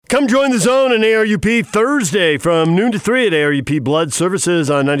Come join the Zone and ARUP Thursday from noon to 3 at ARUP Blood Services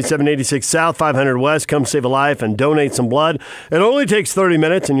on 9786 South, 500 West. Come save a life and donate some blood. It only takes 30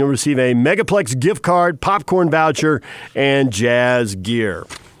 minutes, and you'll receive a Megaplex gift card, popcorn voucher, and jazz gear.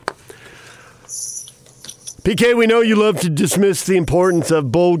 PK, we know you love to dismiss the importance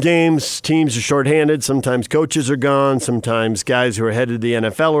of bowl games. Teams are shorthanded. Sometimes coaches are gone. Sometimes guys who are headed to the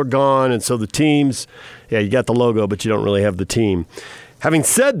NFL are gone. And so the teams, you got the logo, but you don't really have the team. Having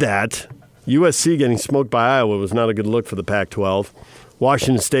said that, USC getting smoked by Iowa was not a good look for the Pac-12.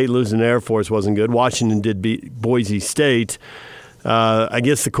 Washington State losing to Air Force wasn't good. Washington did beat Boise State. I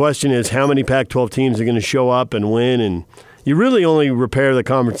guess the question is how many Pac-12 teams are going to show up and win? And you really only repair the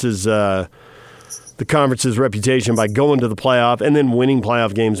conference's reputation by going to the playoff and then winning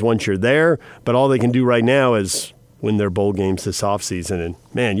playoff games once you're there. But all they can do right now is win their bowl games this offseason. And,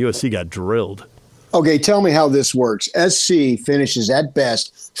 man, USC got drilled. Okay, tell me how this works. SC finishes at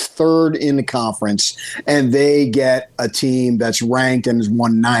best third in the conference, and they get a team that's ranked and has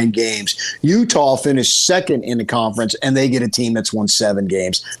won 9 games. Utah finished second in the conference, and they get a team that's won 7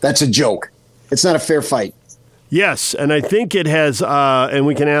 games. That's a joke. It's not a fair fight. Yes, and I think it has, and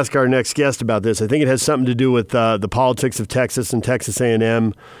we can ask our next guest about this, I think it has something to do with the politics of Texas and Texas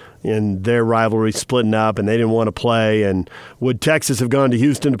A&M and their rivalry splitting up, and they didn't want to play. And would Texas have gone to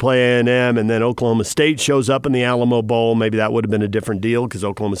Houston to play A&M, and then Oklahoma State shows up in the Alamo Bowl? Maybe that would have been a different deal because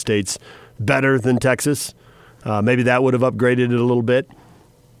Oklahoma State's better than Texas. Maybe that would have upgraded it a little bit.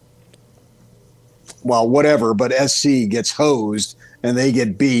 Well, whatever, but SC gets hosed, and they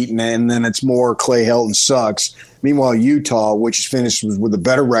get beat, and then it's more Clay Helton sucks. Meanwhile, Utah, which finished with a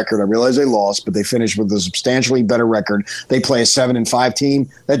better record, I realize they lost, but they finished with a substantially better record. They play a 7-5 team.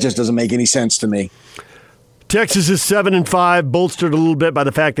 That just doesn't make any sense to me. Texas is 7-5, bolstered a little bit by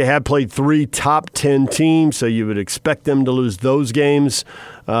the fact they have played 3 top 10 teams, so you would expect them to lose those games.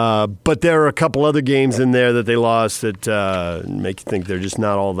 But there are a couple other games in there that they lost that make you think they're just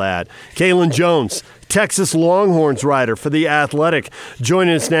not all that. Kalen Jones, Texas Longhorns writer for The Athletic,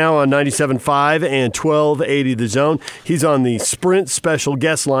 joining us now on 97.5 and 1280 The Zone. He's on the Sprint special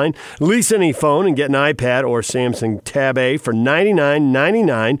guest line. Lease any phone and get an iPad or Samsung Tab A for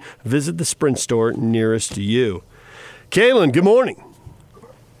 $99.99. Visit the Sprint store nearest to you. Kalen, good morning.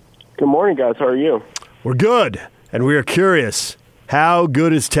 Good morning, guys. How are you? We're good, and we are curious. How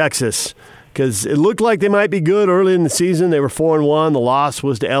good is Texas? Because it looked like they might be good early in the season. They were 4-1. The loss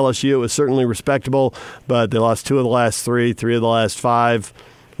was to LSU. It was certainly respectable, but they lost 2 of the last 3, 3 of the last 5.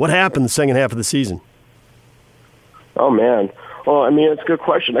 What happened the second half of the season? Oh, man. Well, I mean, it's a good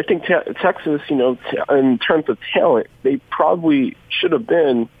question. I think Texas, in terms of talent, they probably should have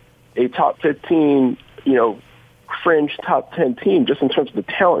been a top 15, fringe top 10 team just in terms of the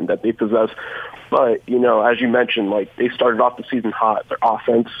talent that they possess. But, as you mentioned, they started off the season hot. Their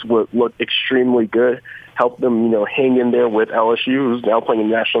offense would look extremely good, helped them, hang in there with LSU, who's now playing a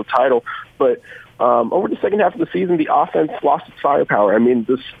national title. But over the second half of the season, the offense lost its firepower. I mean,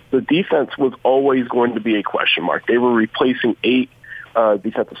 the defense was always going to be a question mark. They were replacing 8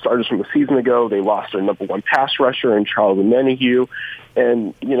 defensive starters from a season ago. They lost their number 1 pass rusher in Charles Omenihu.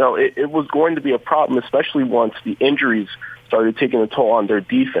 And, it was going to be a problem, especially once the injuries started taking a toll on their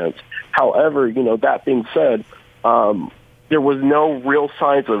defense. However, that being said, there was no real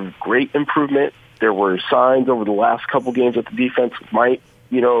signs of great improvement. There were signs over the last couple games that the defense might,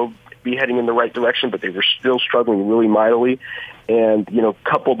 be heading in the right direction, but they were still struggling really mightily. And,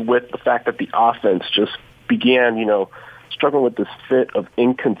 coupled with the fact that the offense just began, struggling with this fit of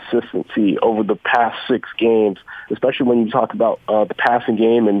inconsistency over the past 6 games, especially when you talk about the passing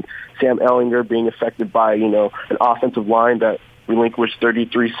game and Sam Ehlinger being affected by, an offensive line that relinquished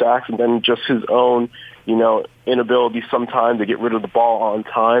 33 sacks, and then just his own, inability sometimes to get rid of the ball on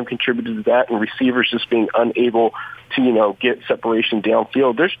time contributed to that, and receivers just being unable to, get separation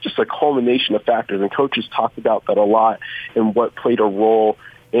downfield. There's just a culmination of factors, and coaches talked about that a lot and what played a role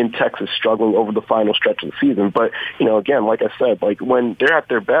in Texas struggling over the final stretch of the season. But, again, like I said, when they're at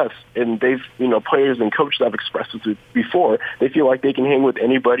their best, and they've, players and coaches have expressed it before, they feel like they can hang with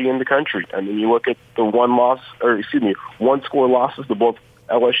anybody in the country. I mean, you look at the one score losses to both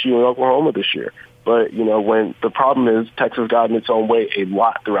LSU and Oklahoma this year. But, when the problem is Texas got in its own way a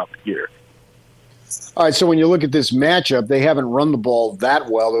lot throughout the year. All right, so when you look at this matchup, they haven't run the ball that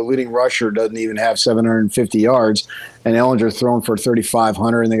well. Their leading rusher doesn't even have 750 yards, and Ehlinger thrown for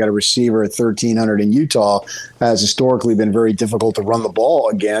 3,500, and they got a receiver at 1,300. And Utah has historically been very difficult to run the ball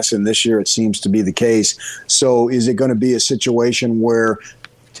against, and this year it seems to be the case. So is it going to be a situation where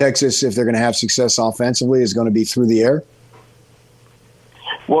Texas, if they're going to have success offensively, is going to be through the air?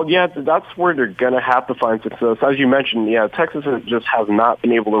 Well, yeah, that's where they're going to have to find success. As you mentioned, Texas just has not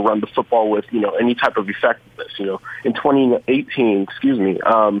been able to run the football with, any type of effectiveness. In 2018,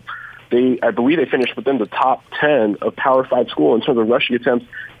 I believe they finished within the top 10 of Power 5 school in terms of rushing attempts.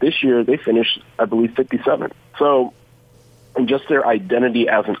 This year, they finished, I believe, 57. So, and just their identity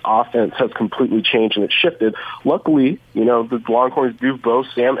as an offense has completely changed and it's shifted. Luckily, the Longhorns do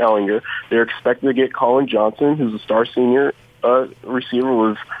boast Sam Ehlinger. They're expected to get Colin Johnson, who's a star senior receiver,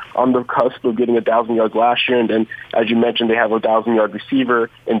 was on the cusp of getting 1,000 yards last year. And then, as you mentioned, they have a 1,000-yard receiver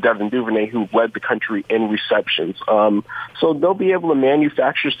in Devin Duvernay, who led the country in receptions. So they'll be able to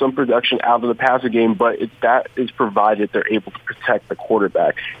manufacture some production out of the passing game, but that is provided they're able to protect the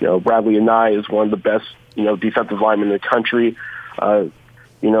quarterback. Bradley Anae is one of the best, defensive linemen in the country.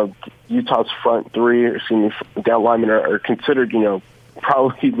 Utah's front three, down linemen are considered,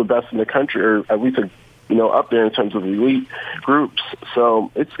 probably the best in the country, or at least up there in terms of elite groups.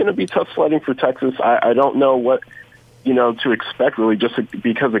 So it's going to be tough sledding for Texas. I don't know what, to expect really, just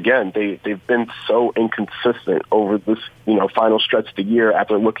because, again, they've been so inconsistent over this, final stretch of the year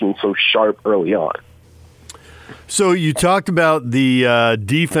after looking so sharp early on. So you talked about the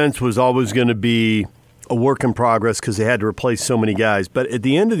defense was always going to be a work in progress because they had to replace so many guys. But at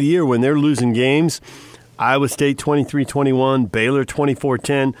the end of the year, when they're losing games, Iowa State 23-21, Baylor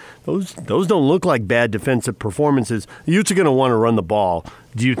 24-10. Those don't look like bad defensive performances. The Utes are going to want to run the ball.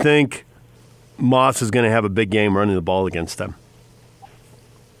 Do you think Moss is going to have a big game running the ball against them?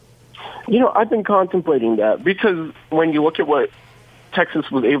 I've been contemplating that because when you look at what Texas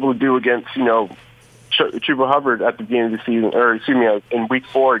was able to do against, Chuba Hubbard at the beginning of the season, or in week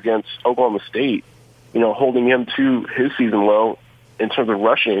 4 against Oklahoma State, holding him to his season low in terms of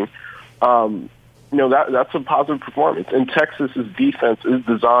rushing, that's a positive performance. And Texas's defense is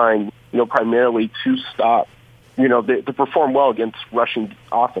designed, primarily to stop, to perform well against rushing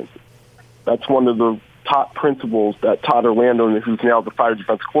offenses. That's one of the top principles that Todd Orlando, who's now the Fire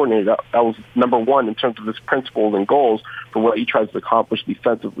defense coordinator, that was number one in terms of his principles and goals for what he tries to accomplish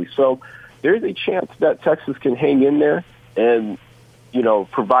defensively. So there's a chance that Texas can hang in there and,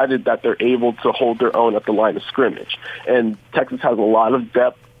 provided that they're able to hold their own at the line of scrimmage. And Texas has a lot of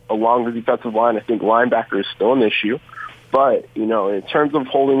depth along the defensive line. I think linebacker is still an issue. But, in terms of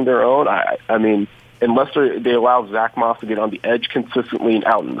holding their own, I mean, unless they allow Zach Moss to get on the edge consistently and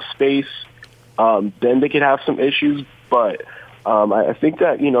out in the space, then they could have some issues. But I think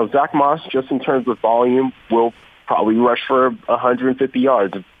that, Zach Moss, just in terms of volume, will probably rush for 150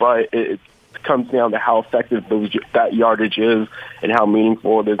 yards. But it comes down to how effective that yardage is and how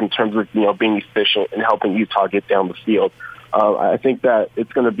meaningful it is in terms of, being efficient and helping Utah get down the field. I think that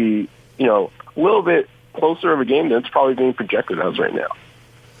it's going to be, a little bit closer of a game than it's probably being projected as right now.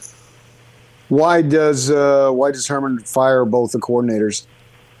 Why does Herman fire both the coordinators?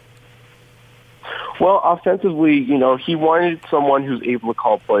 Well, offensively, he wanted someone who's able to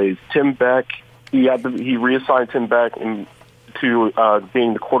call plays. Tim Beck, he reassigned Tim Beck to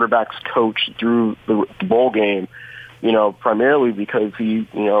being the quarterback's coach through the bowl game. Primarily because he,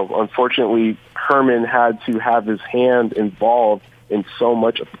 unfortunately, Herman had to have his hand involved in so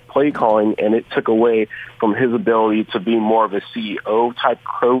much of the play calling, and it took away from his ability to be more of a CEO-type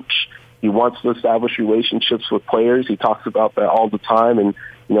coach. He wants to establish relationships with players. He talks about that all the time and,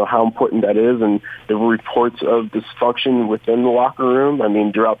 how important that is. And there were reports of dysfunction within the locker room,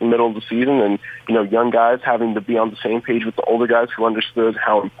 throughout the middle of the season. And, young guys having to be on the same page with the older guys who understood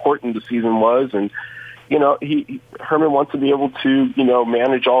how important the season was. And, Herman wants to be able to,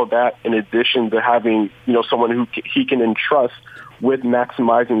 manage all of that in addition to having, someone who he can entrust with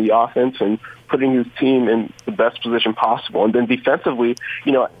maximizing the offense and putting his team in the best position possible. And then defensively,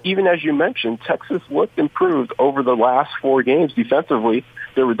 even as you mentioned, Texas looked improved over the last 4 games defensively.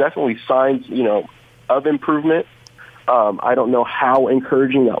 There were definitely signs, of improvement. I don't know how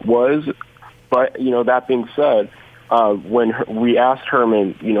encouraging that was, but, that being said, when we asked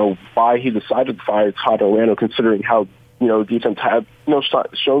Herman, why he decided to fire Todd Orlando, considering how, defense had,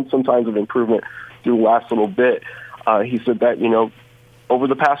 shown some signs of improvement through the last little bit, he said that, over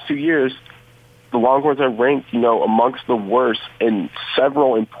the past 2 years, the Longhorns have ranked, amongst the worst in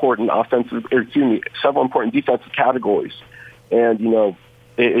several important defensive categories. And,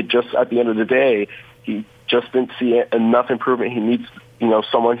 it just, at the end of the day, he just didn't see enough improvement. He needs,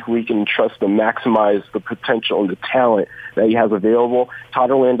 someone who he can trust to maximize the potential and the talent that he has available.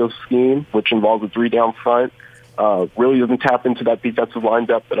 Todd Orlando's scheme, which involves a 3 down front, really doesn't tap into that defensive line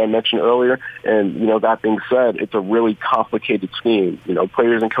depth that I mentioned earlier. And, that being said, it's a really complicated scheme.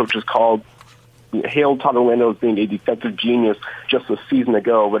 Players and coaches hailed Todd Orlando as being a defensive genius just a season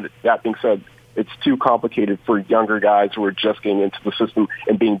ago. But that being said, it's too complicated for younger guys who are just getting into the system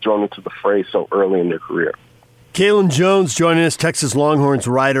and being thrown into the fray so early in their career. Kalen Jones joining us, Texas Longhorns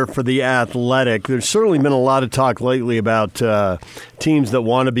writer for The Athletic. There's certainly been a lot of talk lately about teams that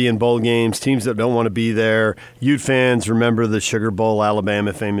want to be in bowl games, teams that don't want to be there. Ute fans remember the Sugar Bowl.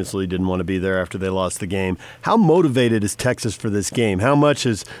 Alabama famously didn't want to be there after they lost the game. How motivated is Texas for this game? How much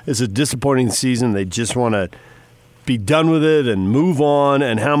is a disappointing season? They just want to be done with it and move on,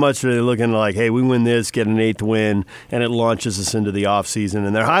 and how much are they looking like, hey, we win this, get an 8th win, and it launches us into the offseason,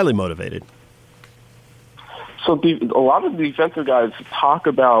 and they're highly motivated? So a lot of the defensive guys talk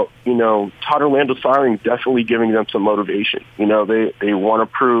about, Todd Orlando's firing definitely giving them some motivation. They want to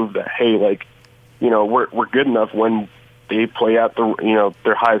prove that, hey, we're good enough when they play at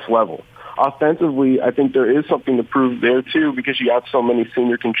their highest level. Offensively, I think there is something to prove there too, because you have so many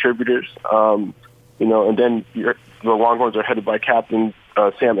senior contributors. And then the Longhorns are headed by Captain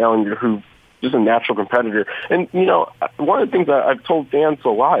Sam Ehlinger, who is a natural competitor. And one of the things that I've told fans a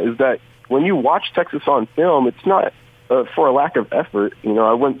lot is that when you watch Texas on film, it's not for a lack of effort.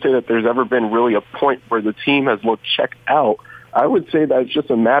 I wouldn't say that there's ever been really a point where the team has looked checked out. I would say that it's just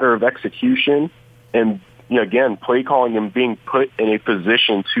a matter of execution and, again, play calling and being put in a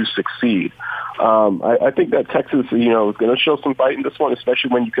position to succeed. I think that Texas, is going to show some fight in this one,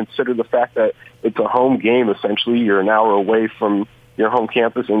 especially when you consider the fact that it's a home game, essentially. You're an hour away from your home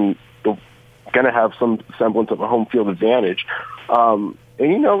campus, and you're going to have some semblance of a home field advantage.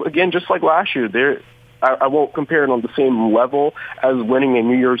 And, again, just like last year, I won't compare it on the same level as winning a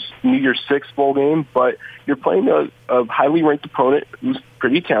New Year's Six bowl game, but you're playing a highly ranked opponent who's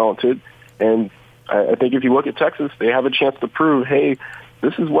pretty talented. And I think if you look at Texas, they have a chance to prove, hey,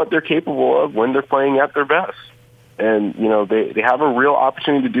 this is what they're capable of when they're playing at their best. And, they have a real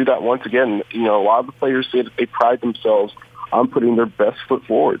opportunity to do that once again. A lot of the players say that they pride themselves on putting their best foot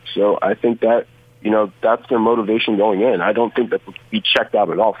forward. So I think that, that's their motivation going in. I don't think that they'll be checked out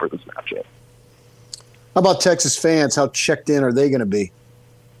at all for this matchup. How about Texas fans? How checked in are they going to be?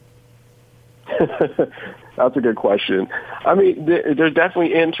 That's a good question. I mean, they're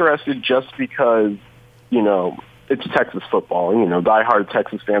definitely interested just because, it's Texas football. Diehard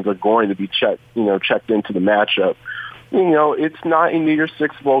Texas fans are going to be checked into the matchup. It's not a New Year's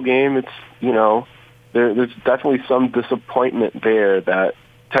Six bowl game. It's, there's definitely some disappointment there that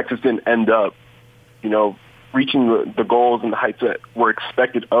Texas didn't end up, reaching the goals and the heights that were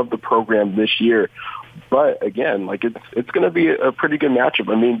expected of the program this year. But again, it's going to be a pretty good matchup.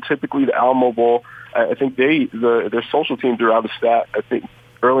 I mean, typically the Alamo Bowl, I think their social team threw out a stat, I think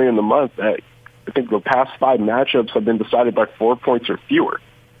early in the month, that I think the past 5 matchups have been decided by 4 points or fewer.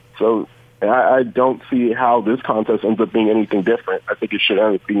 So I don't see how this contest ends up being anything different. I think it should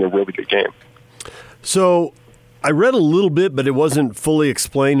end up being a really good game. So I read a little bit, but it wasn't fully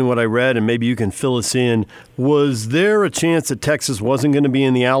explained in what I read, and maybe you can fill us in. Was there a chance that Texas wasn't going to be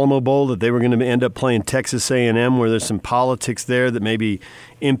in the Alamo Bowl, that they were going to end up playing Texas A&M, where there's some politics there that maybe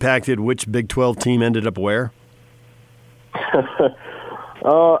impacted which Big 12 team ended up where?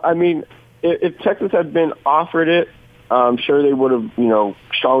 I mean, if Texas had been offered it, I'm sure they would have,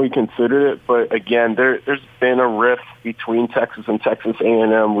 strongly considered it. But again, there's been a rift between Texas and Texas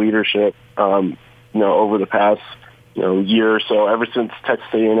A&M leadership, over the past, year or so, ever since Texas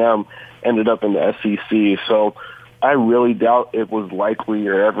A&M ended up in the SEC. So I really doubt it was likely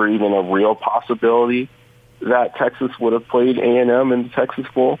or ever even a real possibility that Texas would have played A&M in the Texas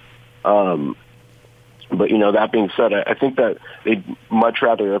Bowl. But, that being said, I think that they'd much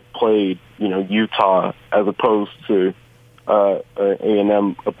rather have played, Utah as opposed to an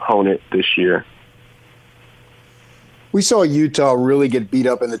A&M opponent this year. We saw Utah really get beat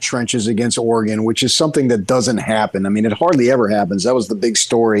up in the trenches against Oregon, which is something that doesn't happen. I mean, it hardly ever happens. That was the big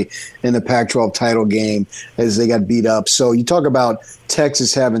story in the Pac-12 title game, as they got beat up. So you talk about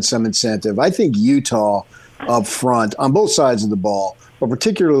Texas having some incentive. I think Utah up front on both sides of the ball, but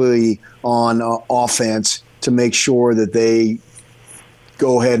particularly on offense, to make sure that they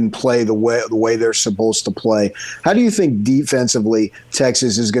go ahead and play the way they're supposed to play. How do you think defensively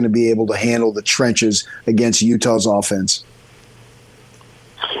Texas is going to be able to handle the trenches against Utah's offense?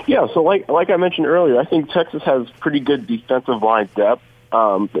 Yeah, so like I mentioned earlier, I think Texas has pretty good defensive line depth.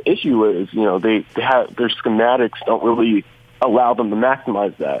 The issue is, they have their schematics don't really allow them to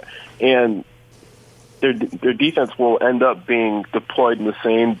maximize that, and their defense will end up being deployed in the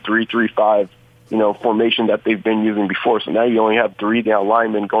same 3-3-5 formation that they've been using before. So now you only have 3 down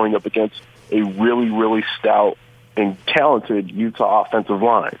linemen going up against a really, really stout and talented Utah offensive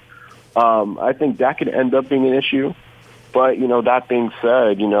line. I think that could end up being an issue. But, that being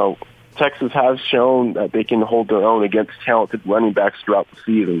said, Texas has shown that they can hold their own against talented running backs throughout the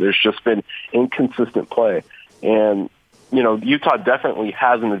season. There's just been inconsistent play. And, Utah definitely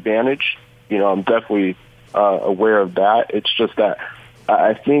has an advantage. I'm definitely aware of that. It's just that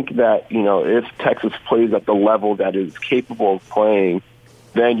I think that, if Texas plays at the level that is capable of playing,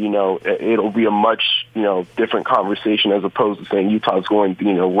 then, it'll be a much, different conversation as opposed to saying Utah's going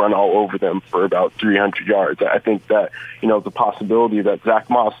to, run all over them for about 300 yards. I think that, the possibility that Zach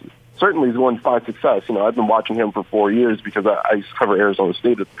Moss certainly is going to find success. I've been watching him for 4 years because I used to cover Arizona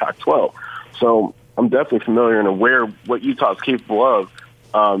State at the Pac-12. So I'm definitely familiar and aware of what Utah is capable of.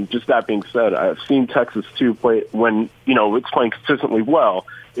 Just that being said, I've seen Texas, too, play when, it's playing consistently well,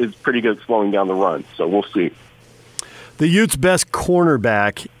 is pretty good at slowing down the run. So we'll see. The Utes' best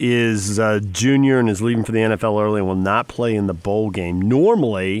cornerback is junior and is leaving for the NFL early and will not play in the bowl game.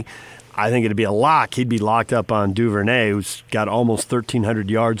 Normally, I think it'd be a lock. He'd be locked up on Duvernay, who's got almost 1,300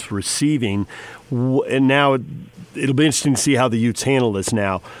 yards receiving. And now it'll be interesting to see how the Utes handle this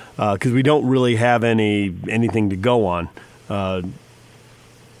now because we don't really have anything to go on.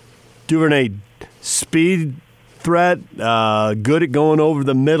 Duvernay, speed threat, good at going over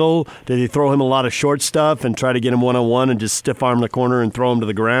the middle. Did he throw him a lot of short stuff and try to get him one-on-one and just stiff arm the corner and throw him to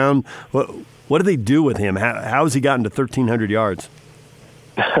the ground? What did they do with him? How has he gotten to 1,300 yards?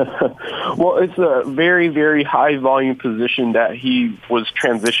 Well, it's a very, very high volume position that he was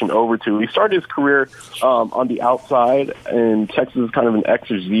transitioned over to. He started his career on the outside, and Texas is kind of an X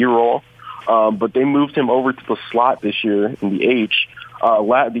or Z role, but they moved him over to the slot this year in the H.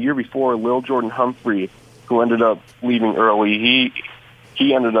 The year before, Lil Jordan Humphrey, who ended up leaving early,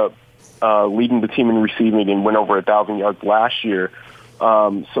 he ended up leading the team in receiving and went over 1,000 yards last year.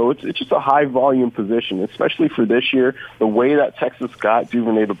 So it's just a high-volume position, especially for this year. The way that Texas got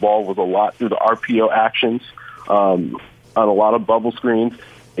Duvernay the ball was a lot through the RPO actions, on a lot of bubble screens.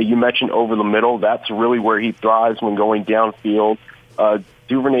 And you mentioned over the middle. That's really where he thrives when going downfield.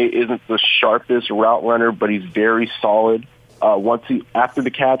 Duvernay isn't the sharpest route runner, but he's very solid. After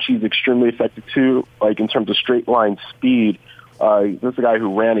the catch, he's extremely effective, too, like in terms of straight-line speed. This is a guy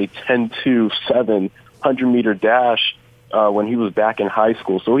who ran a 10.27 100-meter dash when he was back in high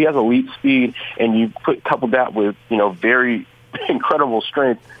school. So he has elite speed, and you couple that with, very incredible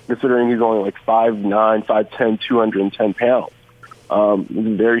strength, considering he's only like 5'9", 5'10", 210 pounds. He's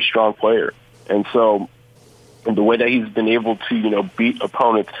a very strong player. And so the way that he's been able to, beat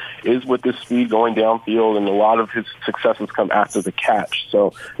opponents is with this speed going downfield, and a lot of his successes come after the catch.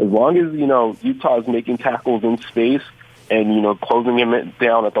 So as long as, Utah is making tackles in space and, closing him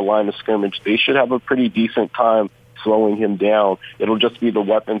down at the line of scrimmage, they should have a pretty decent time slowing him down. It'll just be the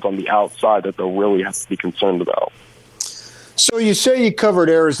weapons on the outside that they'll really have to be concerned about. So you say you covered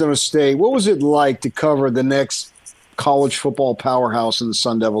Arizona State. What was it like to cover the next college football powerhouse in the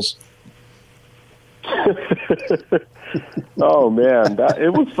Sun Devils? Oh, man,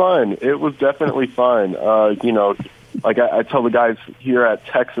 it was fun. It was definitely fun. Like I tell the guys here at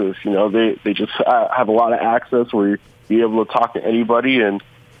Texas, they just have a lot of access where you're able to talk to anybody. And,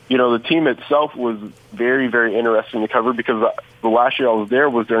 the team itself was very, very interesting to cover because the last year I was there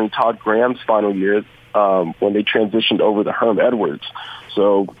was during Todd Graham's final year when they transitioned over to Herm Edwards.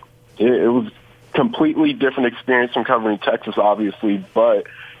 So it was completely different experience from covering Texas, obviously, but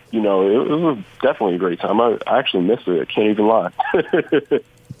it was definitely a great time. I actually missed it. I can't even lie.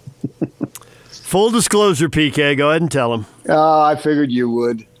 Full disclosure, PK. Go ahead and tell him. I figured you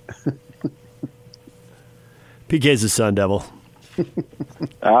would. PK's a Sun Devil.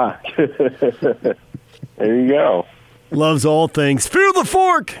 There you go. Loves all things. Fear the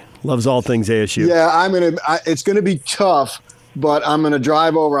fork. Loves all things ASU. Yeah, it's gonna be tough. But I'm going to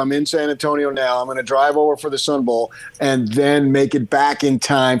drive over. I'm in San Antonio now. I'm going to drive over for the Sun Bowl and then make it back in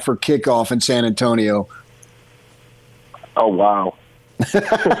time for kickoff in San Antonio. Oh, wow.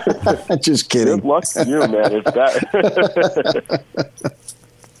 Just kidding. Good luck to you, man. If that.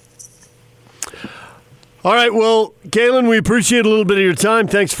 All right. Well, Kalen, we appreciate a little bit of your time.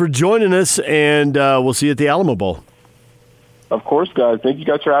 Thanks for joining us, and we'll see you at the Alamo Bowl. Of course, guys. Thank you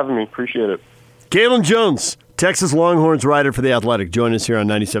guys for having me. Appreciate it. Kalen Jones, Texas Longhorns writer for The Athletic. Join us here on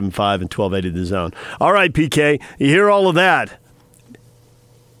 97.5 and 1280 The Zone. All right, PK, you hear all of that.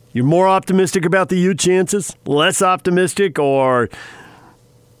 You're more optimistic about the Ute chances? Less optimistic? Or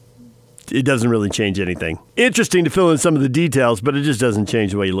it doesn't really change anything? Interesting to fill in some of the details, but it just doesn't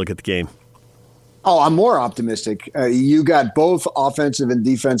change the way you look at the game. Oh, I'm more optimistic. You got both offensive and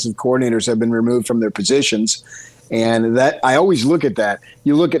defensive coordinators have been removed from their positions. And that I always look at that.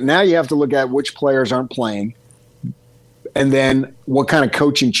 You have to look at which players aren't playing. And then what kind of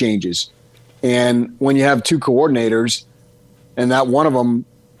coaching changes. And when you have two coordinators and that one of them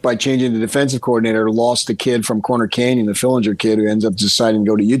by changing the defensive coordinator, lost the kid from Corner Canyon, the Fillinger kid, who ends up deciding to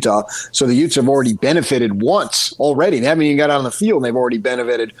go to Utah. So the Utes have already benefited once already. They haven't even got on the field, and they've already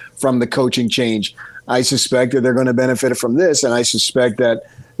benefited from the coaching change. I suspect that they're going to benefit from this, and I suspect that,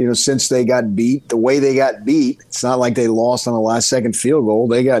 since they got beat the way they got beat, it's not like they lost on the last-second field goal.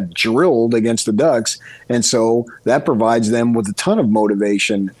 They got drilled against the Ducks, and so that provides them with a ton of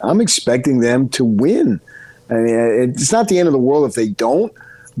motivation. I'm expecting them to win. I mean, it's not the end of the world if they don't,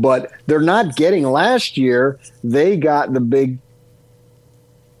 but they're not getting last year. They got the Big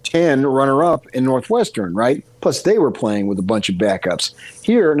Ten runner-up in Northwestern, right? Plus, they were playing with a bunch of backups.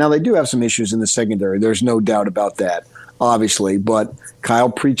 Here, now they do have some issues in the secondary. There's no doubt about that, obviously. But Kyle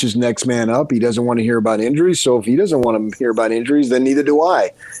preaches next man up. He doesn't want to hear about injuries. So if he doesn't want to hear about injuries, then neither do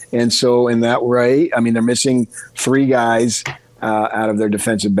I. And so in that way, I mean, they're missing 3 guys out of their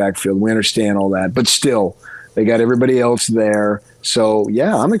defensive backfield. We understand all that. But still, they got everybody else there. So,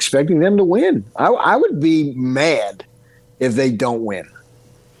 yeah, I'm expecting them to win. I would be mad if they don't win.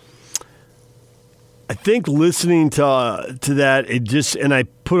 I think listening to that, and I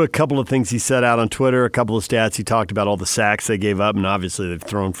put a couple of things he said out on Twitter, a couple of stats. He talked about all the sacks they gave up, and obviously they've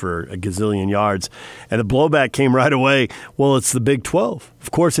thrown for a gazillion yards. And the blowback came right away. Well, it's the Big 12.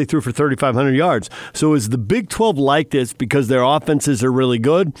 Of course, they threw for 3,500 yards. So is the Big 12 like this because their offenses are really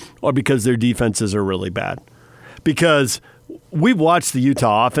good or because their defenses are really bad? Because we've watched the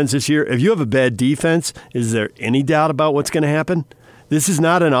Utah offense this year. If you have a bad defense, is there any doubt about what's going to happen? This is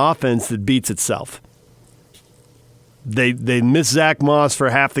not an offense that beats itself. They missed Zach Moss for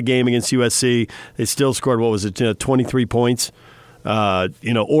half the game against USC. They still scored, 23 points.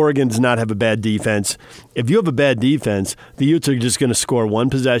 Oregon does not have a bad defense. If you have a bad defense, the Utes are just going to score one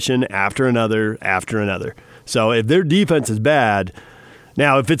possession after another after another. So if their defense is bad,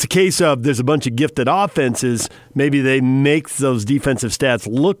 now if it's a case of there's a bunch of gifted offenses, maybe they make those defensive stats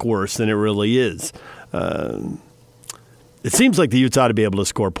look worse than it really is. It seems like the Utes ought to be able to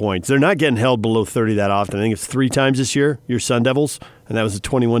score points. They're not getting held below 30 that often. I think it's 3 times this year, your Sun Devils, and that was a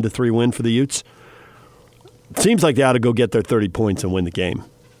 21-3 win for the Utes. It seems like they ought to go get their 30 points and win the game.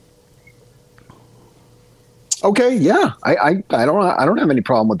 Okay, yeah, I don't have any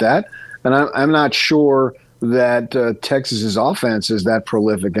problem with that, and I'm not sure that Texas's offense is that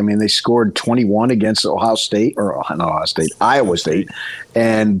prolific. I mean, they scored 21 against Iowa State,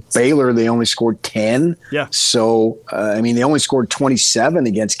 and Baylor they only scored 10. Yeah. So they only scored 27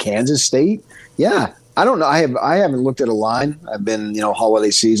 against Kansas State. Yeah. I don't know. I haven't looked at a line. I've been,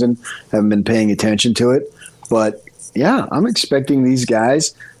 holiday season, haven't been paying attention to it, but yeah, I'm expecting these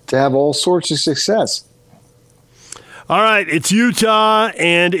guys to have all sorts of success. All right, it's Utah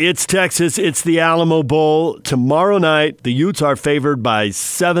and it's Texas. It's the Alamo Bowl. Tomorrow night, the Utes are favored by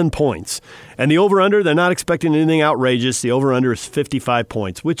 7 points. And the over-under, they're not expecting anything outrageous. The over-under is 55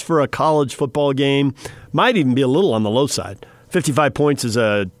 points, which for a college football game might even be a little on the low side. 55 points is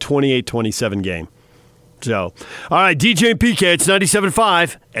a 28-27 game. So, all right, DJ and PK, it's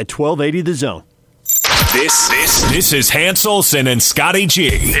 97.5 at 1280 The Zone. This is Hans Olsen and Scotty G.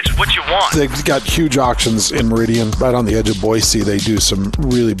 It's what you want. They've got huge auctions in Meridian, right on the edge of Boise. They do some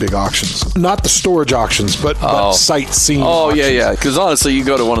really big auctions. Not the storage auctions, but sightseeing auctions. Yeah. Because honestly, you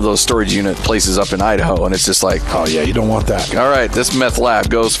go to one of those storage unit places up in Idaho, and it's just like, oh, yeah, you don't want that. All right, this meth lab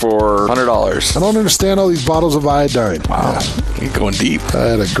goes for $100. I don't understand all these bottles of iodine. Wow. You're going deep. I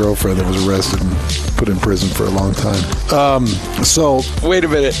had a girlfriend that was arrested and put in prison for a long time. Wait a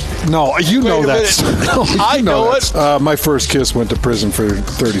minute. No, you know that. I know it. My first kiss went to prison for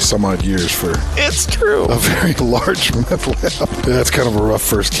 30-some-odd years for It's true. a very large meth lab. That's kind of a rough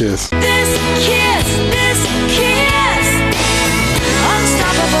first kiss. This kiss,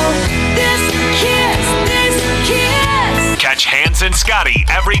 unstoppable. This kiss. Catch Hans and Scotty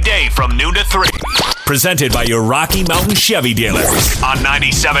every day from noon to 3. Presented by your Rocky Mountain Chevy dealers on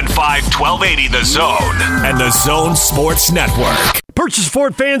 97.5 1280 The Zone and The Zone Sports Network. Purchase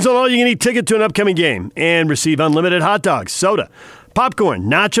Ford Fan Zone all-you-can-eat ticket to an upcoming game and receive unlimited hot dogs, soda, popcorn,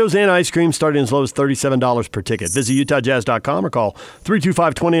 nachos, and ice cream starting as low as $37 per ticket. Visit UtahJazz.com or call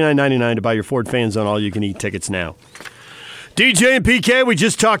 325-2999 to buy your Ford Fan Zone all-you-can-eat tickets now. DJ and PK, we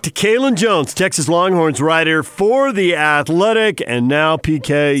just talked to Kalen Jones, Texas Longhorns writer for The Athletic, and now,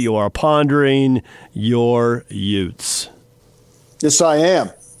 PK, you are pondering your Utes. Yes, I am.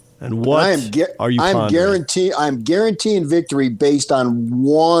 And what are you pondering? I'm guaranteeing victory based on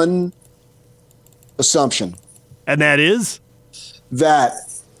one assumption. And that is? That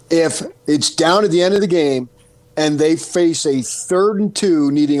if it's down at the end of the game and they face a 3rd and 2,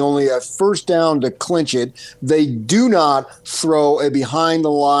 needing only a first down to clinch it, they do not throw a behind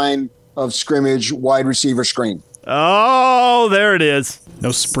the line of scrimmage wide receiver screen. Oh, there it is.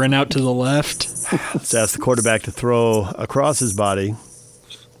 No sprint out to the left. Let's ask the quarterback to throw across his body.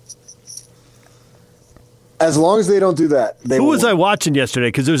 As long as they don't do that, they Who will was win. I watching yesterday?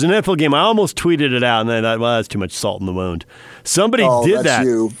 Because there was an NFL game. I almost tweeted it out, and then I thought, well, that's too much salt in the wound. Somebody did that's that.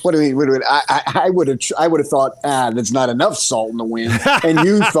 You. What do you mean? I would have thought, that's not enough salt in the wind, and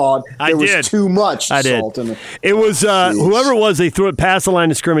you thought there was too much salt in the. It was whoever it was. They threw it past the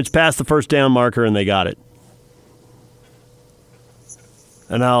line of scrimmage, past the first down marker, and they got it.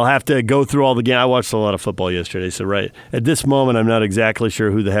 And I'll have to go through all the game. I watched a lot of football yesterday, so right at this moment, I'm not exactly sure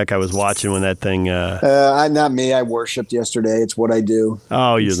who the heck I was watching when that thing. Not me. I worshipped yesterday. It's what I do.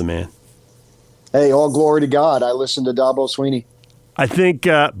 Oh, you're the man. Hey, all glory to God. I listened to Dabo Sweeney. I think,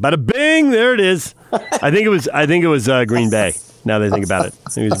 bada bing, there it is. I think it was Green Bay. Now that I think about it, I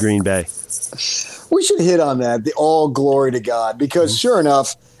think it was Green Bay. We should hit on that. The all glory to God, because sure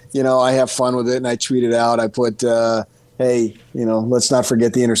enough, I have fun with it, and I tweet it out. I put. Hey, let's not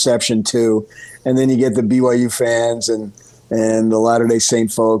forget the interception too. And then you get the BYU fans and the Latter-day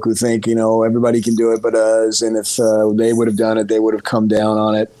Saint folk who think, everybody can do it but us. And if they would have done it, they would have come down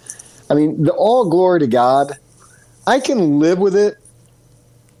on it. I mean, the all glory to God, I can live with it,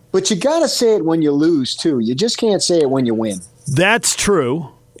 but you got to say it when you lose too. You just can't say it when you win. That's true.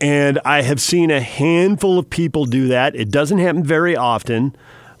 And I have seen a handful of people do that. It doesn't happen very often.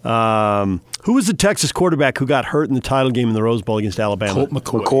 Who was the Texas quarterback who got hurt in the title game in the Rose Bowl against Alabama? Colt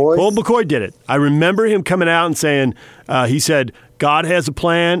McCoy. Colt McCoy did it. I remember him coming out and saying, he said, God has a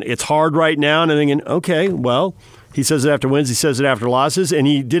plan. It's hard right now. And I'm thinking, okay, well, he says it after wins. He says it after losses. And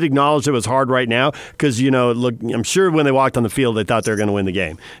he did acknowledge it was hard right now because, look, I'm sure when they walked on the field, they thought they were going to win the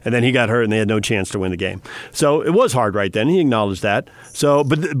game. And then he got hurt and they had no chance to win the game. So it was hard right then. He acknowledged that. So,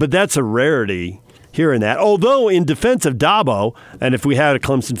 but that's a rarity. Hearing that. Although in defense of Dabo, and if we had a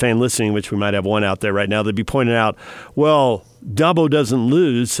Clemson fan listening, which we might have one out there right now, they'd be pointing out, well, Dabo doesn't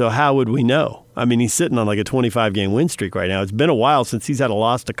lose, so how would we know? I mean, he's sitting on like a 25-game win streak right now. It's been a while since he's had a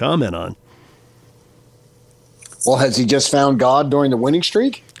loss to comment on. Well, has he just found God during the winning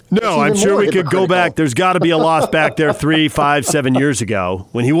streak? No, I'm sure we could go back. There's got to be a loss back there 3, 5, 7 years ago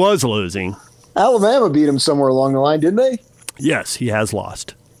when he was losing. Alabama beat him somewhere along the line, didn't they? Yes, he has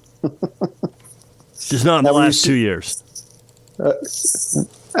lost. Just not in the last 2 years.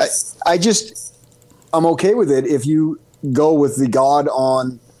 I'm okay with it if you go with the God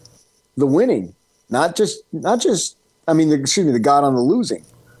on the winning, not just the God on the losing.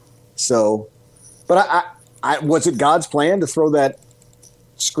 So, but I was it God's plan to throw that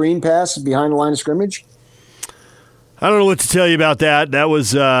screen pass behind the line of scrimmage? I don't know what to tell you about that. That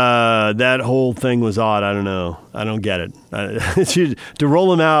was that whole thing was odd. I don't know. I don't get it. To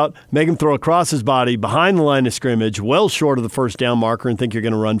roll him out, make him throw across his body behind the line of scrimmage, well short of the first down marker, and think you're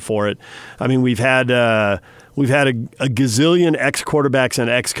going to run for it. I mean, we've had a gazillion ex-quarterbacks and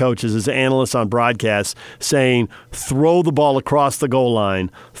ex-coaches as analysts on broadcasts saying, throw the ball across the goal line,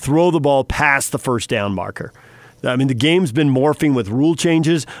 throw the ball past the first down marker. I mean, the game's been morphing with rule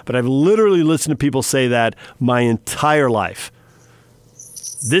changes, but I've literally listened to people say that my entire life.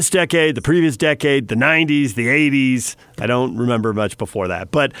 This decade, the previous decade, the 90s, the 80s. I don't remember much before that.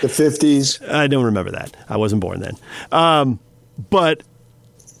 But the 50s. I don't remember that. I wasn't born then. But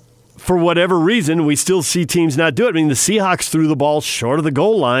for whatever reason, we still see teams not do it. I mean, the Seahawks threw the ball short of the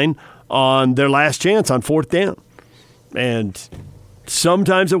goal line on their last chance on fourth down. And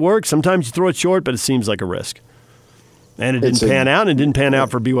sometimes it works. Sometimes you throw it short, but it seems like a risk. And it didn't pan out, and it didn't pan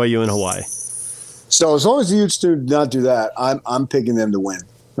out for BYU in Hawaii. So as long as the Utes do not do that, I'm picking them to win.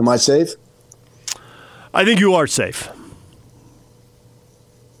 Am I safe? I think you are safe.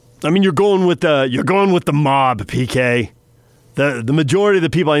 I mean, you're going with the mob, PK. The majority of the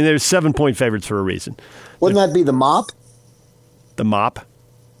people. I mean, there's 7-point favorites for a reason. Wouldn't that be the mop? The mop.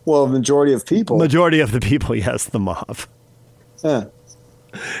 Well, the majority of people. Majority of the people, yes, the mob. Yeah.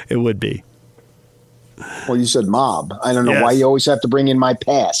 It would be. Well, you said mob. I don't know Yes. why you always have to bring in my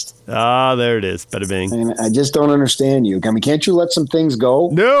past. Ah, there it is. Bada bing. And I just don't understand you. I mean, can't you let some things go?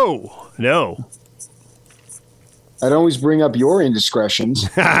 No. I'd always bring up your indiscretions.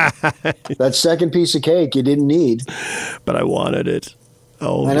 That second piece of cake you didn't need. But I wanted it.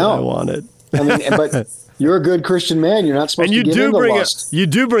 Oh, I know. I want it. I mean, but you're a good Christian man. You're not supposed to give in to lust. You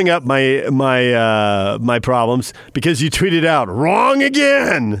do bring up my problems because you tweeted out wrong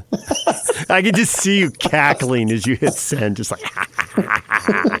again. I could just see you cackling as you hit send, just like.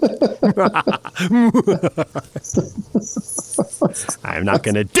 I'm not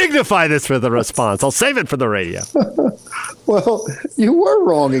going to dignify this with a response. I'll save it for the radio. Well, you were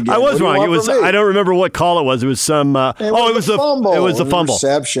wrong again. I was What do you wrong. want It was. from me? I don't remember what call it was. It was some. It was a fumble. It was a fumble.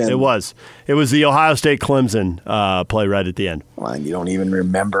 Interception. It was. It was the Ohio State Clemson play right at the end. Well, you don't even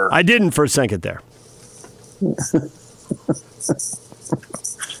remember. I didn't for a second there.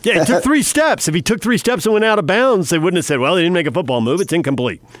 Yeah, he took 3 steps. If he took 3 steps and went out of bounds, they wouldn't have said, "Well, he didn't make a football move. It's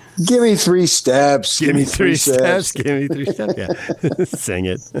incomplete." Give me 3 steps. Give me 3 steps. Give me 3 steps. Yeah, sing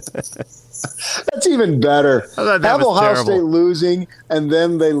it. That's even better. I thought that Have was Ohio terrible. State losing, and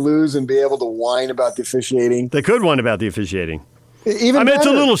then they lose and be able to whine about the officiating. They could whine about the officiating. Even I mean, it's a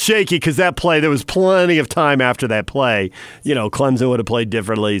better. little shaky because that play, there was plenty of time after that play. You know, Clemson would have played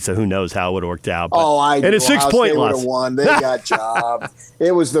differently, so who knows how it would have worked out. But, And a Ohio 6-point State would loss. have won. They got jobbed.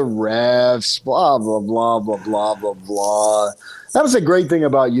 It was the refs. Blah blah blah blah blah blah blah. That was a great thing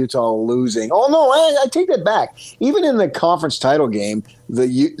about Utah losing. Oh no, I take that back. Even in the conference title game,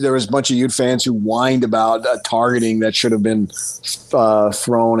 there was a bunch of Ute fans who whined about targeting that should have been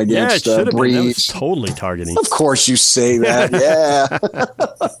thrown Yeah, it against should have been. That was Breeze. totally targeting. Of course, you say that. Yeah.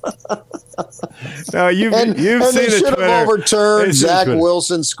 No, you've And seen they the should Twitter. have overturned. They've seen Zach Twitter.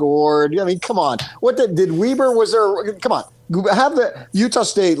 Wilson scored. I mean, come on. Did Weber? Was there? Come on. Have the Utah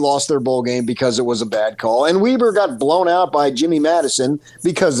State lost their bowl game because it was a bad call, and Weber got blown out by Jimmy Madison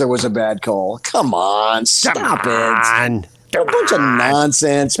because there was a bad call. Come on, stop it. A bunch of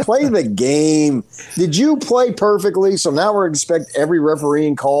nonsense. Play the game. Did you play perfectly? So now we expect every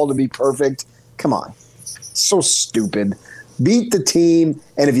refereeing call to be perfect. Come on. So stupid. Beat the team,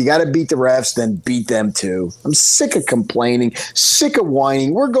 and if you got to beat the refs, then beat them too. I'm sick of complaining, sick of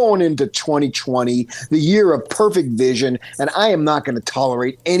whining. We're going into 2020, the year of perfect vision, and I am not going to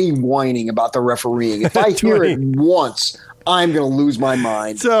tolerate any whining about the refereeing. If I hear it once, I'm going to lose my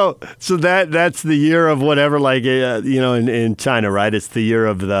mind. So that's the year of whatever, like in China, right? It's the year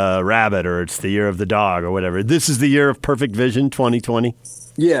of the rabbit, or it's the year of the dog, or whatever. This is the year of perfect vision, 2020.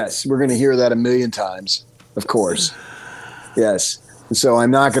 Yes, we're going to hear that a million times, of course. Yes. So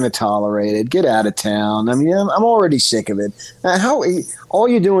I'm not going to tolerate it. Get out of town. I mean, I'm already sick of it. All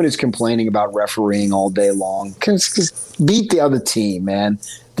you're doing is complaining about refereeing all day long. Cause beat the other team, man.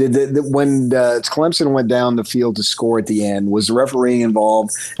 When Clemson went down the field to score at the end, was the refereeing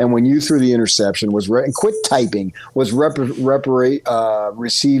involved? And when you threw the interception, quit typing, was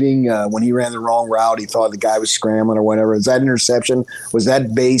receiving when he ran the wrong route, he thought the guy was scrambling or whatever. Is that interception? Was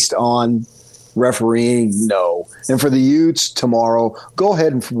that based on refereeing? No. And for the Utes tomorrow, go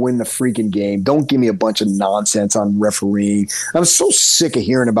ahead and win the freaking game. Don't give me a bunch of nonsense on refereeing. I'm so sick of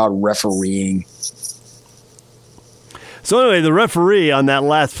hearing about refereeing. So anyway, the referee on that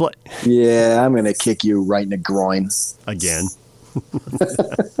last play. Yeah, I'm going to kick you right in the groin. Again.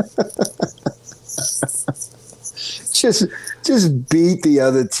 Just beat the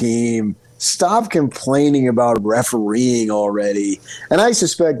other team. Stop complaining about refereeing already. And I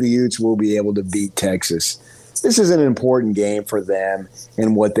suspect the Utes will be able to beat Texas. This is an important game for them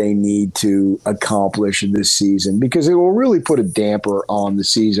and what they need to accomplish this season, because it will really put a damper on the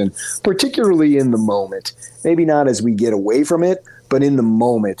season, particularly in the moment. Maybe not as we get away from it, but in the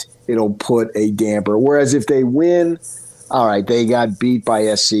moment, it'll put a damper. Whereas if they win, all right, they got beat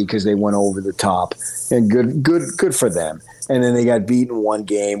by SC because they went over the top, and good for them. And then they got beaten one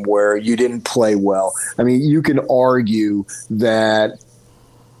game where you didn't play well. I mean, you can argue that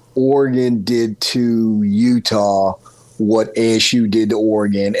Oregon did to Utah what ASU did to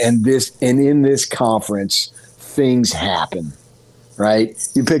Oregon, and in this conference, things happen, right?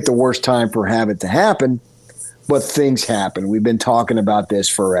 You pick the worst time for it to happen, but things happen. We've been talking about this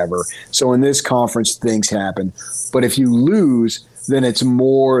forever. So in this conference, things happen. But if you lose, then it's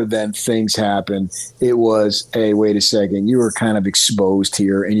more than things happen. It was, hey, wait a second, you were kind of exposed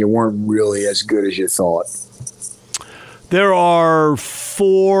here, and you weren't really as good as you thought. There are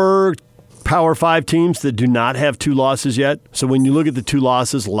 4 Power 5 teams that do not have 2 losses yet. So when you look at the 2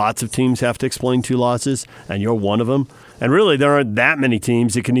 losses, lots of teams have to explain 2 losses, and you're one of them. And really, there aren't that many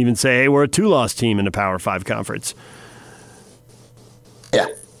teams that can even say, hey, we're a 2-loss team in a Power 5 conference. Yeah.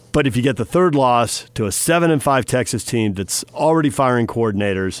 But if you get the 3rd loss to a 7-5 Texas team that's already firing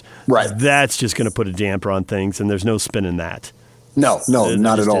coordinators, right, that's just going to put a damper on things, and there's no spin in that. No,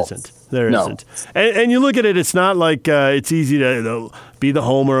 not at all. There isn't. And you look at it, it's not like it's easy to be the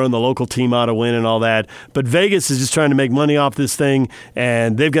homer and the local team ought to win and all that. But Vegas is just trying to make money off this thing,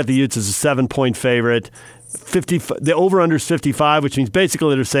 and they've got the Utes as a 7-point favorite. The over-under is 55, which means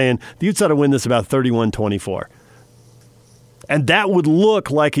basically they're saying the Utes ought to win this about 31-24. And that would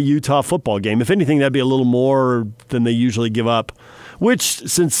look like a Utah football game. If anything, that'd be a little more than they usually give up, which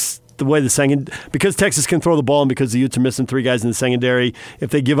since the way because Texas can throw the ball and because the Utes are missing 3 guys in the secondary, if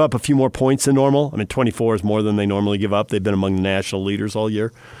they give up a few more points than normal, 24 is more than they normally give up. They've been among the national leaders all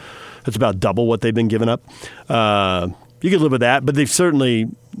year. That's about double what they've been giving up. You could live with that, but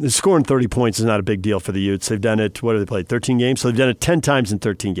scoring 30 points is not a big deal for the Utes. They've done it, what have they played, 13 games? So they've done it 10 times in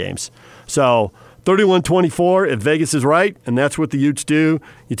 13 games. So 31-24, if Vegas is right, and that's what the Utes do,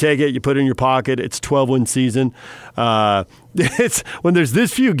 you take it, you put it in your pocket, it's a 12-win season. It's when there's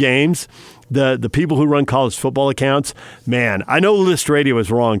this few games, the people who run college football accounts, man, I know List Radio is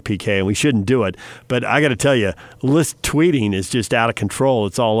wrong, PK, and we shouldn't do it, but I got to tell you, List tweeting is just out of control.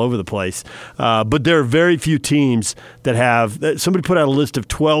 It's all over the place. But there are very few teams that have – somebody put out a list of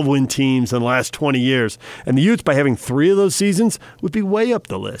 12-win teams in the last 20 years, and the Utes, by having 3 of those seasons, would be way up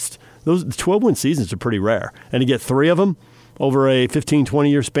the list. Those 12-win seasons are pretty rare, and to get 3 of them over a 15,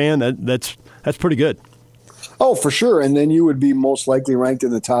 20-year span, that's pretty good. Oh, for sure. And then you would be most likely ranked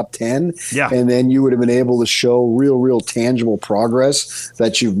in the top 10. Yeah. And then you would have been able to show real tangible progress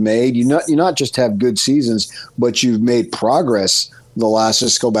that you've made. You not just have good seasons, but you've made progress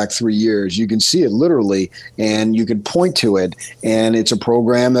let's go back 3 years. You can see it literally, and you can point to it, and it's a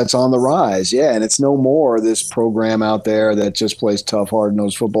program that's on the rise. Yeah, and it's no more this program out there that just plays tough,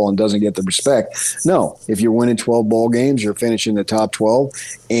 hard-nosed football and doesn't get the respect. No, if you're winning 12 ball games, you're finishing the top 12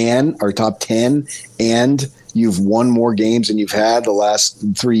 or top 10, and you've won more games than you've had the last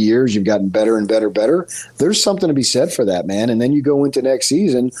 3 years. You've gotten better and better. There's something to be said for that, man. And then you go into next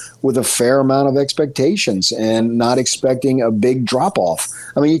season with a fair amount of expectations and not expecting a big drop-off.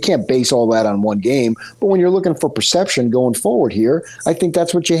 You can't base all that on one game, but when you're looking for perception going forward here, I think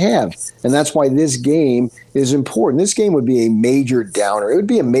that's what you have. And that's why this game is important. This game would be a major downer. It would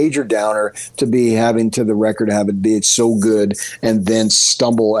be a major downer to be having to the record have it be it's so good and then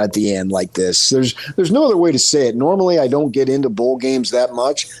stumble at the end like this. There's no other way to say it. Normally, I don't get into bowl games that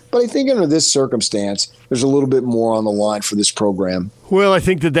much, but I think under this circumstance, there's a little bit more on the line for this program. Well, I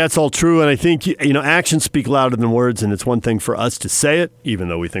think that's all true, and I think actions speak louder than words, and it's one thing for us to say it, even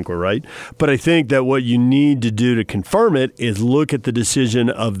though we think we're right. But I think that what you need to do to confirm it is look at the decision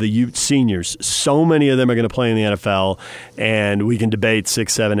of the Ute seniors. So many of them are going to play in the NFL, and we can debate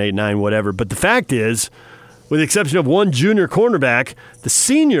 6, 7, 8, 9, whatever. But the fact is, with the exception of one junior cornerback, the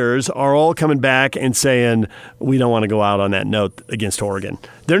seniors are all coming back and saying, we don't want to go out on that note against Oregon.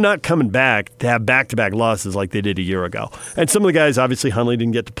 They're not coming back to have back-to-back losses like they did a year ago. And some of the guys, obviously, Hundley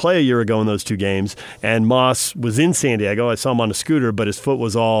didn't get to play a year ago in those 2 games, and Moss was in San Diego. I saw him on a scooter, but his foot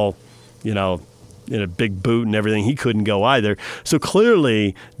was all, in a big boot and everything. He couldn't go either. So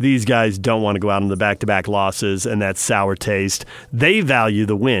clearly, these guys don't want to go out on the back-to-back losses and that sour taste. They value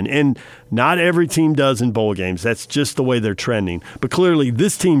the win. And not every team does in bowl games. That's just the way they're trending. But clearly,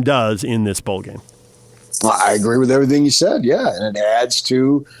 this team does in this bowl game. I agree with everything you said, yeah. And it adds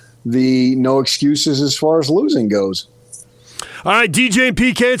to the no excuses as far as losing goes. All right, DJ and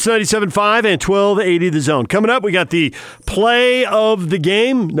PK, it's 97.5 and 1280 The Zone. Coming up, we got the play of the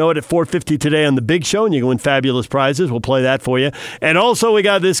game. Know it at 4:50 today on The Big Show, and you can win fabulous prizes. We'll play that for you. And also, we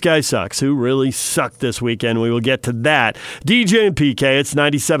got This Guy Sucks, who really sucked this weekend. We will get to that. DJ and PK, it's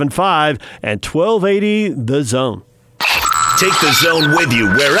 97.5 and 1280 The Zone. Take the Zone with you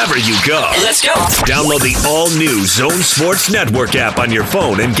wherever you go. Let's go. Download the all-new Zone Sports Network app on your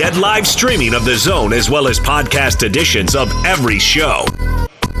phone and get live streaming of the Zone as well as podcast editions of every show.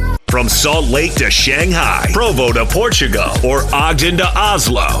 From Salt Lake to Shanghai, Provo to Portugal, or Ogden to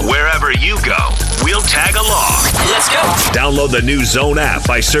Oslo, wherever you go, we'll tag along. Let's go. Download the new Zone app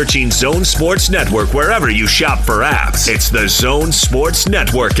by searching Zone Sports Network wherever you shop for apps. It's the Zone Sports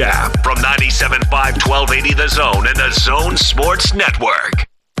Network app from 97.5 1280 The Zone and the Zone Sports Network.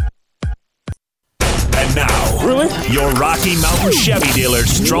 And now, your Rocky Mountain Chevy dealer's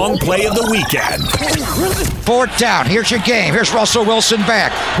strong play of the weekend. 4th down. Here's your game. Here's Russell Wilson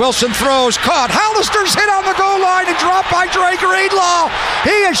back. Wilson throws, caught. Hollister's hit on the goal line and dropped by Dre Greenlaw.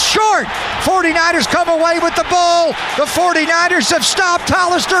 He is short. 49ers come away with the ball. The 49ers have stopped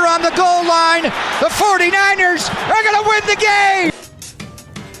Hollister on the goal line. The 49ers are going to win the game.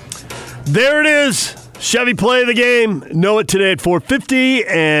 There it is. Chevy play of the game. Know it today at 4:50,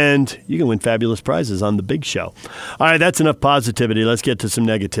 and you can win fabulous prizes on The Big Show. All right, that's enough positivity. Let's get to some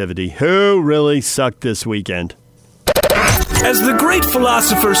negativity. Who really sucked this weekend? As the great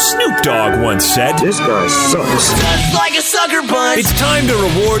philosopher Snoop Dogg once said, this guy sucks. Just like a sucker punch. It's time to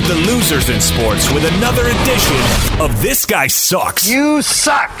reward the losers in sports with another edition of This Guy Sucks. You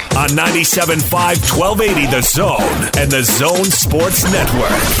suck. On 97.5 1280 The Zone and the Zone Sports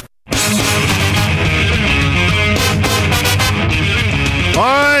Network. All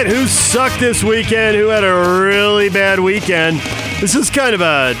right, who sucked this weekend? Who had a really bad weekend? This is kind of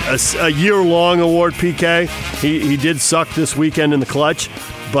a year-long award, PK. He did suck this weekend in the clutch,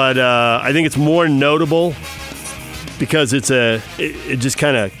 but I think it's more notable because it just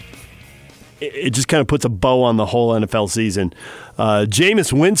kind of puts a bow on the whole NFL season.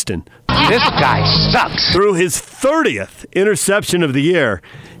 Jameis Winston. This guy sucks. Threw his 30th interception of the year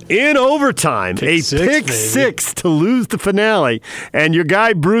in overtime. Pick six to lose the finale. And your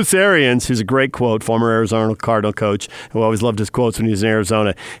guy, Bruce Arians, who's a great quote, former Arizona Cardinal coach, who always loved his quotes when he was in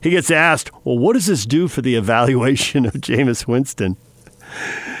Arizona, he gets asked, well, what does this do for the evaluation of Jameis Winston?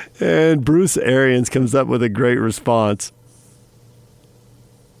 And Bruce Arians comes up with a great response.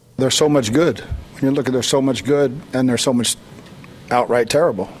 There's so much good. When you look at there's so much good and there's so much outright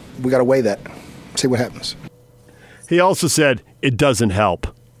terrible. We got to weigh that, see what happens. He also said, it doesn't help.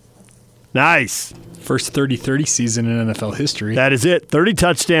 Nice. First 30-30 season in NFL history. That is it. 30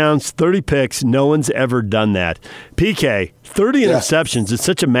 touchdowns, 30 picks. No one's ever done that. PK, 30 interceptions is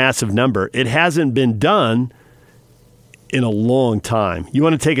such a massive number. It hasn't been done in a long time. You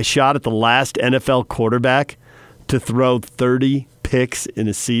want to take a shot at the last NFL quarterback to throw 30 picks in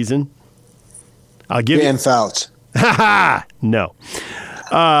a season? I'll give Dan Fouts. No.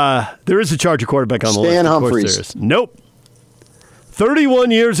 There is a Charger quarterback on the list. Stan Of course Humphries. there is. Nope.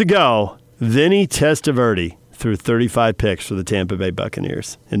 31 years ago, Vinny Testaverde threw 35 picks for the Tampa Bay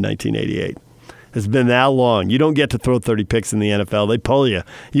Buccaneers in 1988. It's been that long. You don't get to throw 30 picks in the NFL. They pull you.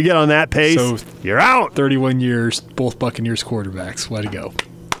 You get on that pace, So, you're out. 31 years, both Buccaneers quarterbacks. Way to go.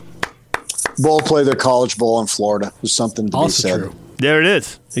 Both play their college bowl in Florida. There's something to be Also said. true. There it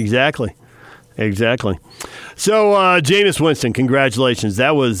is. Exactly. So, Jameis Winston, congratulations.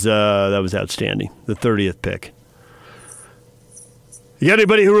 That was outstanding. The 30th pick. You got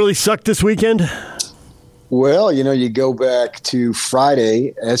anybody who really sucked this weekend? Well, you go back to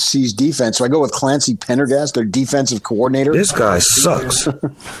Friday, SC's defense. So I go with Clancy Pendergast, their defensive coordinator. This guy sucks. And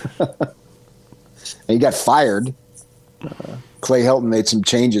he got fired. Clay Helton made some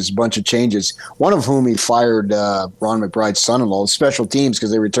changes, a bunch of changes, one of whom he fired Ron McBride's son-in-law, special teams,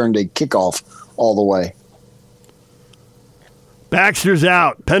 because they returned a kickoff all the way. Baxter's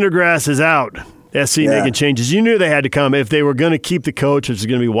out. Pendergrass is out. SC making changes. You knew they had to come. If they were going to keep the coach, which is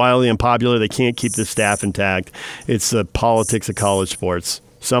going to be wildly unpopular, they can't keep the staff intact. It's the politics of college sports.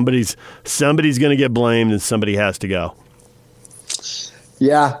 Somebody's going to get blamed, and somebody has to go.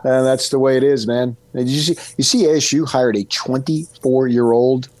 Yeah, that's the way it is, man. And you see ASU hired a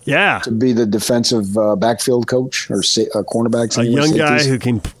 24-year-old to be the defensive backfield coach or cornerbacks. A young guy who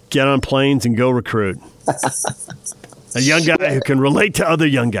can get on planes and go recruit. A young guy who can relate to other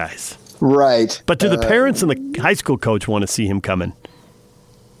young guys. Right. But do the parents and the high school coach want to see him coming?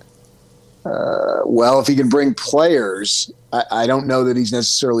 Well, if he can bring players, I don't know that he's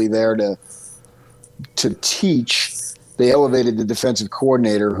necessarily there to teach. They elevated the defensive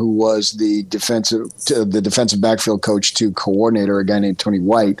coordinator, who was the defensive backfield coach, to coordinator, a guy named Tony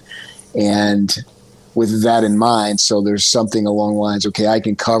White. And with that in mind, so there's something along the lines, okay, I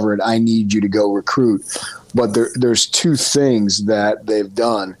can cover it. I need you to go recruit. But there's two things that they've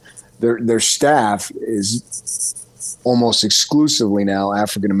done. Their staff is almost exclusively now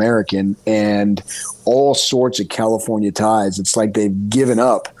African-American and all sorts of California ties. It's like they've given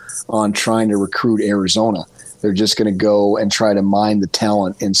up on trying to recruit Arizona. They're just going to go and try to mine the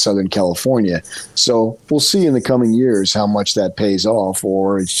talent in Southern California. So we'll see in the coming years how much that pays off,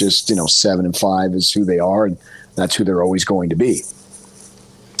 or it's just, 7-5 is who they are, and that's who they're always going to be.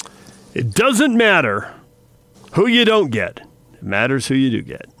 It doesn't matter who you don't get. It matters who you do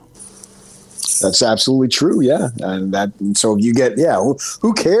get. That's absolutely true, yeah. And so you get,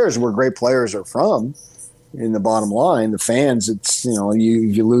 who cares where great players are from? In the bottom line, the fans, it's,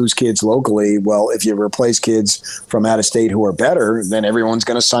 you lose kids locally. Well, if you replace kids from out of state who are better, then everyone's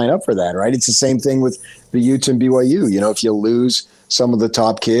going to sign up for that, right? It's the same thing with the Utes and BYU. If you lose some of the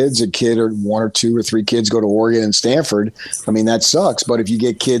top kids, a kid or one or two or three kids go to Oregon and Stanford, that sucks. But if you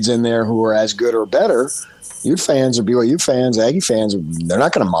get kids in there who are as good or better, Ute fans or BYU fans, Aggie fans, they're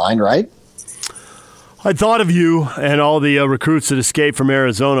not going to mind, right? I thought of you and all the recruits that escaped from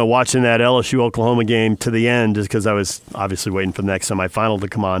Arizona watching that LSU-Oklahoma game to the end, just because I was obviously waiting for the next semifinal to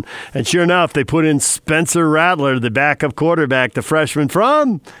come on. And sure enough, they put in Spencer Rattler, the backup quarterback, the freshman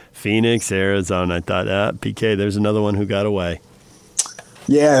from Phoenix, Arizona. I thought, PK, there's another one who got away.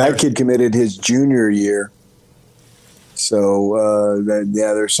 Yeah, that kid committed his junior year. So,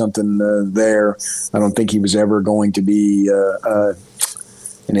 there's something there. I don't think he was ever going to be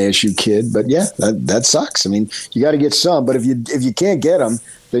an ASU kid, but that sucks. You got to get some, but if you can't get them,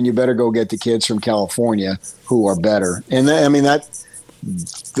 then you better go get the kids from California who are better. And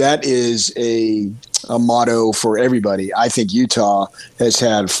that is a motto for everybody. I think Utah has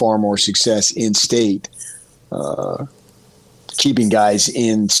had far more success in state, keeping guys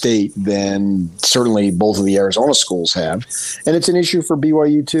in state than certainly both of the Arizona schools have. And it's an issue for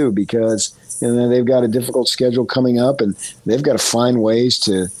BYU too, because they've got a difficult schedule coming up, and they've got to find ways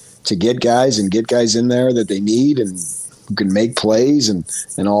to get guys in there that they need and who can make plays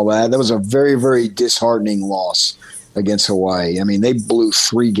and all that. That was a very, very disheartening loss against Hawaii. I mean, they blew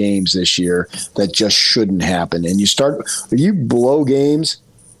 3 games this year that just shouldn't happen. And if you blow games,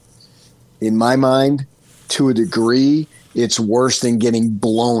 in my mind, to a degree, it's worse than getting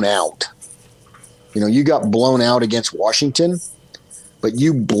blown out. You got blown out against Washington, but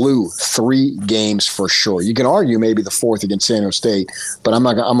you blew 3 games for sure. You can argue maybe the 4th against San Jose State, but I'm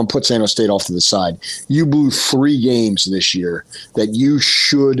going to put San Jose State off to the side. You blew 3 games this year that you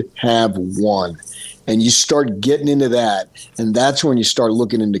should have won. And you start getting into that, and that's when you start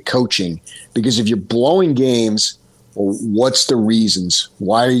looking into coaching. Because if you're blowing games, well, what's the reasons?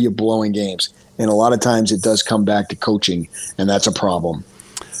 Why are you blowing games? And a lot of times it does come back to coaching, and that's a problem.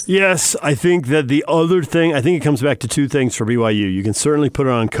 Yes, I think that the other thing, I think it comes back to 2 things for BYU. You can certainly put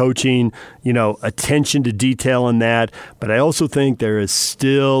it on coaching, attention to detail in that, but I also think there is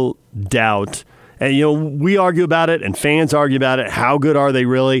still doubt. And, we argue about it and fans argue about it. How good are they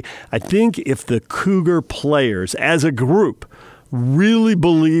really? I think if the Cougar players as a group really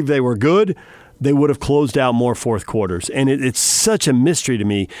believe they were good, they would have closed out more fourth quarters. And it's such a mystery to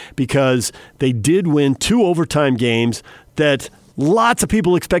me because they did win 2 overtime games that lots of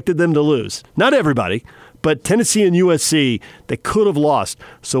people expected them to lose. Not everybody, but Tennessee and USC, they could have lost.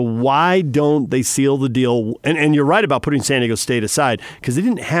 So why don't they seal the deal? And you're right about putting San Diego State aside because they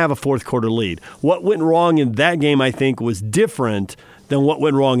didn't have a fourth quarter lead. What went wrong in that game, I think, was different than what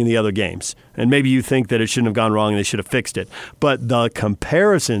went wrong in the other games. And maybe you think that it shouldn't have gone wrong and they should have fixed it. But the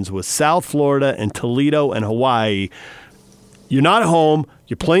comparisons with South Florida and Toledo and Hawaii, you're not at home.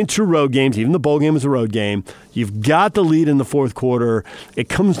 You're playing 2 road games. Even the bowl game is a road game. You've got the lead in the fourth quarter. It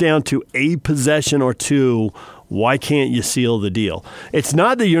comes down to a possession or 2. Why can't you seal the deal? It's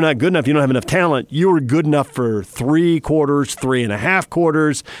not that you're not good enough. You don't have enough talent. You were good enough for 3 quarters, 3.5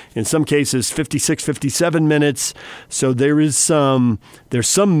 quarters, in some cases 56, 57 minutes. So there's some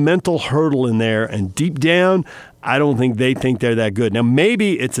mental hurdle in there. And deep down, I don't think they think they're that good. Now,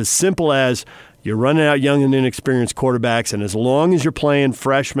 maybe it's as simple as you're running out young and inexperienced quarterbacks, and as long as you're playing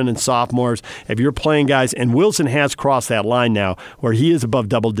freshmen and sophomores, if you're playing guys, and Wilson has crossed that line now where he is above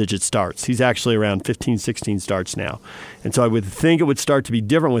double-digit starts. He's actually around 15, 16 starts now. And so I would think it would start to be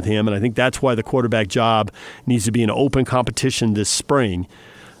different with him, and I think that's why the quarterback job needs to be an open competition this spring.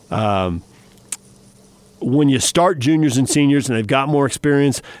 When you start juniors and seniors and they've got more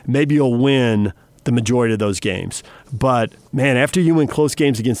experience, maybe you'll win the majority of those games. But, man, after you win close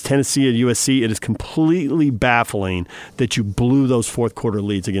games against Tennessee and USC, it is completely baffling that you blew those fourth quarter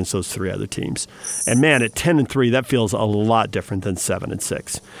leads against those 3 other teams. And, man, at 10-3, that feels a lot different than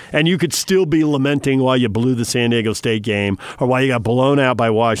 7-6. And you could still be lamenting why you blew the San Diego State game or why you got blown out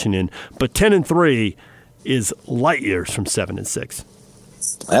by Washington. But 10-3 is light years from 7-6.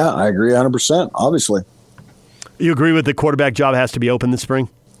 Yeah, I agree 100%, obviously. You agree with the quarterback job has to be open this spring?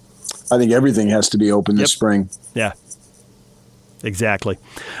 I think everything has to be open this spring. Yeah, exactly.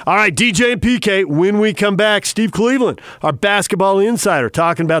 All right, DJ and PK, when we come back, Steve Cleveland, our basketball insider,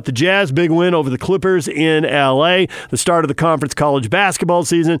 talking about the Jazz big win over the Clippers in L.A., the start of the conference college basketball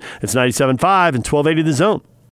season. It's 97.5 and 1280 The Zone.